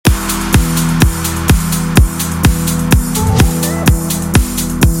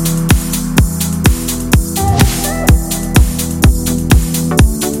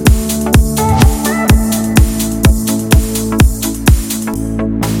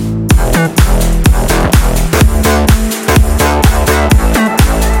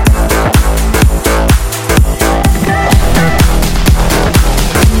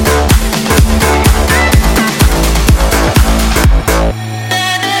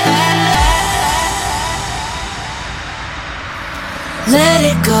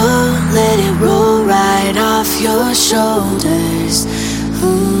Let it go, let it roll right off your shoulders.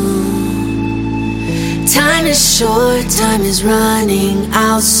 Time is short, time is running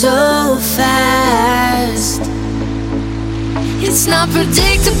out so fast. It's not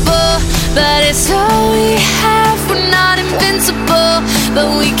predictable, but it's all we have. We're not invincible,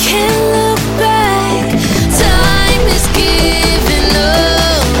 but we can look back. Time is giving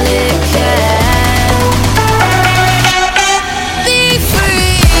all it can. Be free.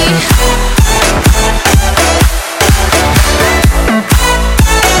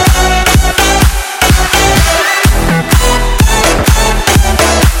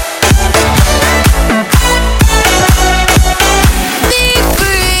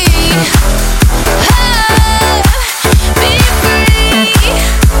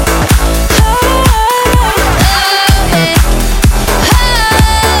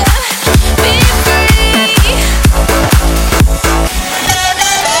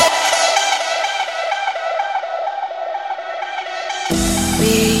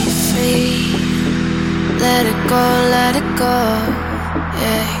 Be free, let it go,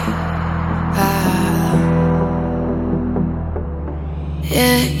 yeah.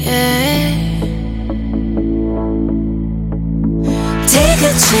 Yeah, yeah. Take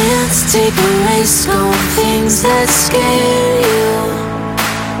a chance, take a risk on things that scare you.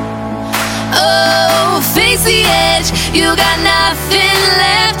 Oh, face the edge, you got nothing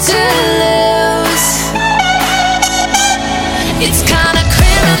left to lose. It's kinda